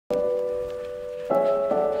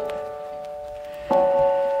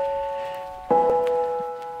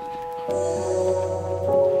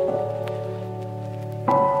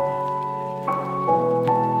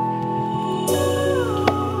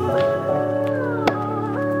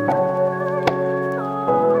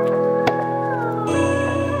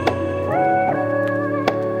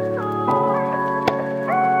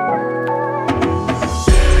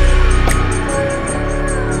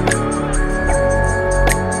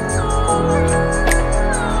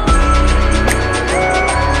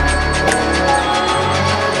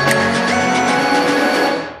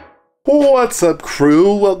What's up,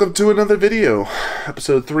 crew? Welcome to another video.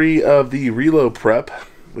 Episode 3 of the reload prep,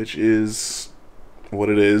 which is what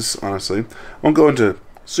it is, honestly. I won't go into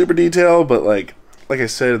super detail, but like I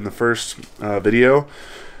said in the first video,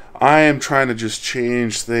 I am trying to just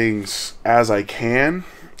change things as I can.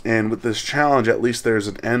 And with this challenge, at least there's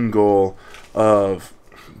an end goal of,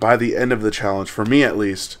 by the end of the challenge, for me at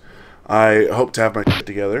least, I hope to have my shit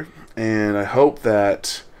together. And I hope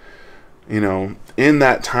that, you know, in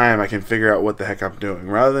that time I can figure out what the heck I'm doing,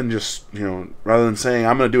 rather than just, you know, rather than saying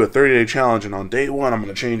I'm going to do a 30-day challenge and on day 1 I'm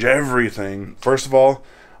going to change everything. First of all,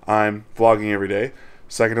 I'm vlogging every day.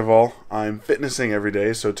 Second of all, I'm fitnessing every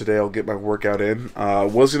day, so today I'll get my workout in.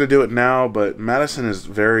 Was going to do it now, but Madison is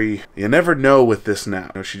very, you never know with this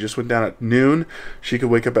nap. You know, she just went down at noon. She could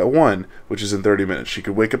wake up at 1, which is in 30 minutes. She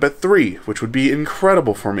could wake up at 3, which would be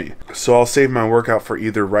incredible for me. So I'll save my workout for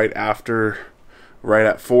either right at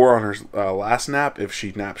 4 on her last nap, if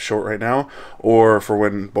she naps short right now, or for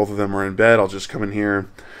when both of them are in bed. I'll just come in here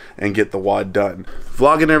and get the wad done.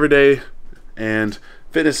 Vlogging every day and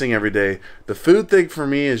fitnessing every day. The food thing for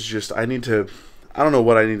me is just, I don't know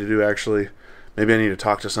what I need to do actually. Maybe I need to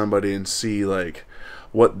talk to somebody and see like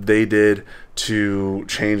what they did to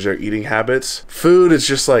change their eating habits. Food is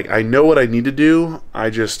just like, I know what I need to do. I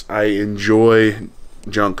enjoy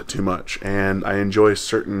junk too much, and I enjoy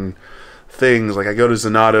certain things. Like I go to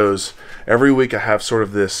Zanato's every week. I have sort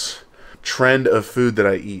of this trend of food that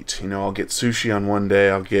I eat. You know, I'll get sushi on one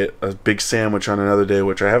day, I'll get a big sandwich on another day,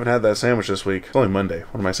 which I haven't had that sandwich this week. It's only Monday,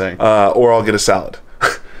 what am I saying? Or I'll get a salad,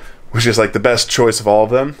 which is like the best choice of all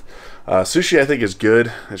of them. Sushi I think is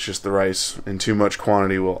good. It's just the rice in too much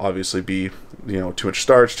quantity will obviously be, you know, too much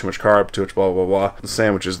starch, too much carb, too much blah blah blah. The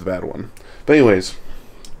sandwich is the bad one. But anyways,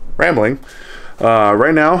 rambling.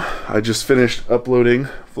 Right now, I just finished uploading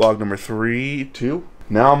vlog number 2.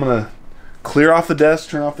 Now I'm gonna clear off the desk,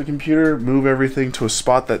 turn off the computer, move everything to a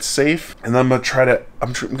spot that's safe, and then I'm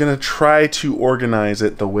gonna try to organize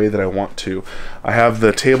it the way that I want to. I have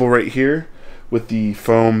the table right here with the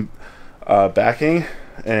foam backing,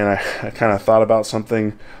 and I kind of thought about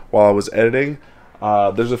something while I was editing.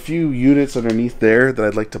 There's a few units underneath there that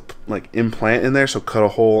I'd like to like implant in there, so cut a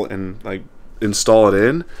hole and like install it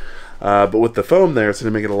in. But with the foam there, it's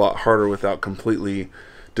going to make it a lot harder without completely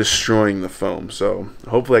destroying the foam. So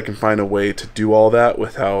hopefully I can find a way to do all that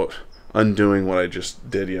without undoing what I just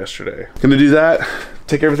did yesterday. Going to do that,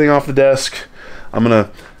 take everything off the desk. I'm going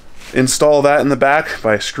to install that in the back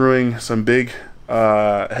by screwing some big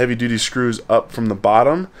heavy-duty screws up from the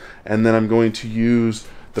bottom, and then I'm going to use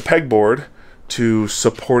the pegboard to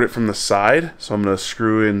support it from the side. So I'm going to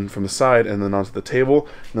screw in from the side and then onto the table,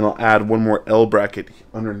 and then I'll add one more L bracket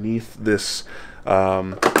underneath this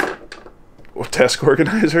desk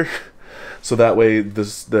organizer, so that way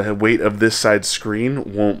the weight of this side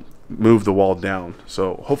screen won't move the wall down.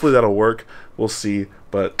 So hopefully that'll work. We'll see,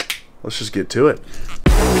 but let's just get to it.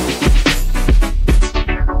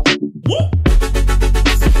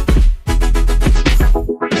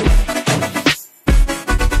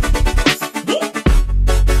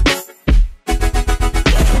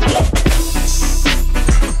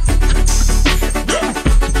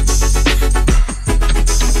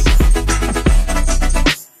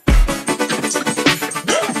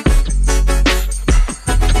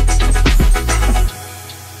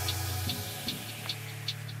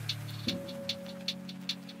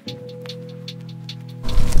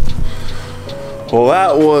 Well,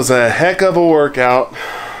 that was a heck of a workout,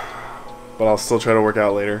 but I'll still try to work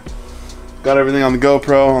out later. Got everything on the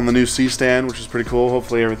GoPro, on the new Cstand, which is pretty cool.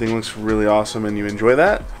 Hopefully everything looks really awesome and you enjoy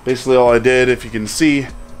that. Basically all I did, if you can see,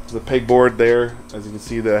 the pegboard there. As you can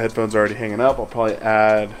see, the headphones are already hanging up. I'll probably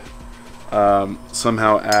add,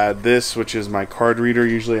 somehow add this, which is my card reader.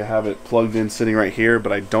 Usually I have it plugged in sitting right here,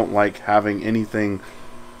 but I don't like having anything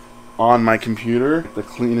on my computer. The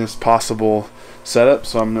cleanest possible setup,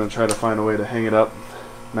 so I'm going to try to find a way to hang it up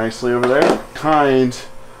nicely over there. Behind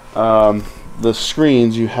the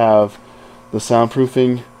screens you have the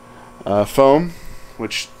soundproofing foam,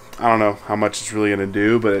 which I don't know how much it's really going to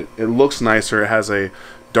do, but it looks nicer. It has a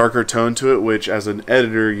darker tone to it, which as an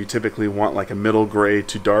editor you typically want like a middle gray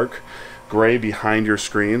to dark gray behind your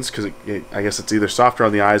screens, because I guess it's either softer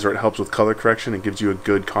on the eyes or it helps with color correction. It gives you a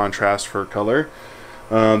good contrast for color.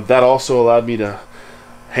 That also allowed me to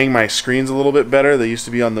hang my screens a little bit better. They used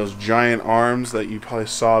to be on those giant arms that you probably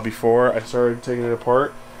saw before I started taking it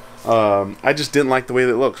apart. I just didn't like the way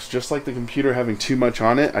that it looks. Just like the computer having too much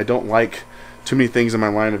on it, I don't like too many things in my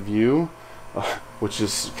line of view, which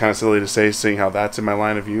is kind of silly to say, seeing how that's in my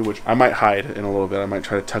line of view, which I might hide in a little bit. I might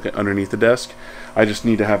try to tuck it underneath the desk. I just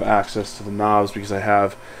need to have access to the knobs because I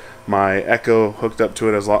have my Echo hooked up to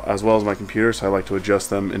it as well as my computer, so I like to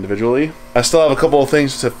adjust them individually. I still have a couple of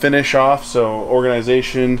things to finish off, so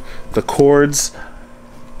organization. The cords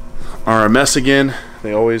are a mess again.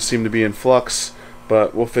 They always seem to be in flux,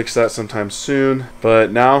 but we'll fix that sometime soon.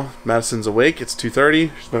 But now Madison's awake. It's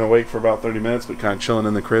 2:30. She's been awake for about 30 minutes, but kind of chilling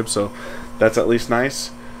in the crib, so that's at least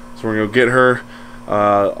nice. So we're gonna go get her.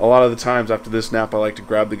 A lot of the times after this nap, I like to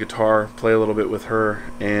grab the guitar, play a little bit with her,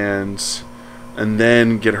 and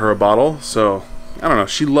then get her a bottle. So I don't know,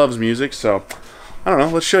 she loves music, so I don't know,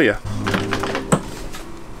 let's show you.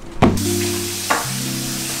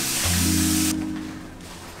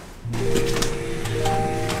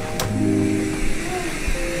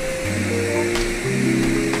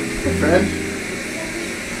 Hey, friend.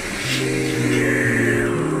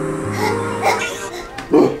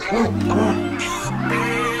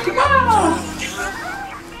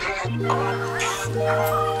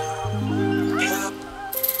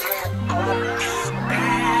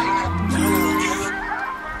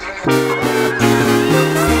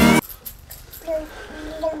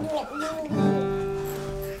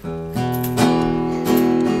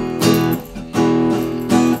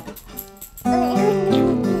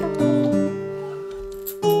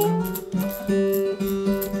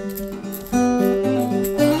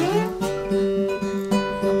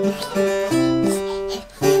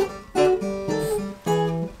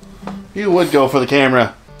 You would go for the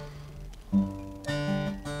camera.